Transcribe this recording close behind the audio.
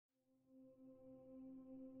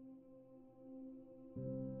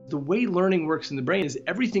the way learning works in the brain is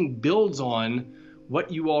everything builds on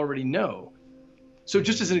what you already know. So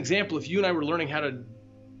just as an example, if you and I were learning how to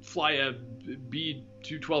fly a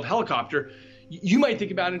B-212 helicopter, you might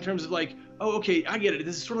think about it in terms of like, oh, okay, I get it.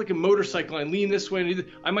 This is sort of like a motorcycle. I lean this way. And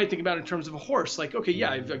I might think about it in terms of a horse. Like, okay,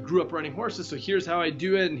 yeah, I grew up riding horses, so here's how I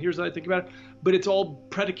do it, and here's how I think about it. But it's all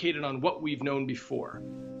predicated on what we've known before.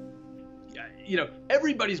 You know,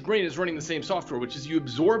 everybody's brain is running the same software, which is you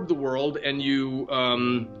absorb the world and you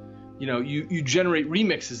generate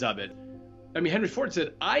remixes of it. I mean, Henry Ford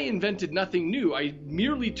said, I invented nothing new. I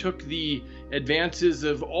merely took the advances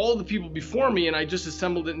of all the people before me and I just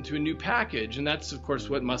assembled it into a new package. And that's, of course,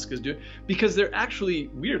 what Musk is doing. Because there actually,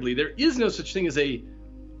 weirdly, there is no such thing as a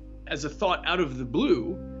thought out of the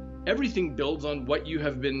blue. Everything builds on what you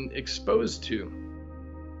have been exposed to.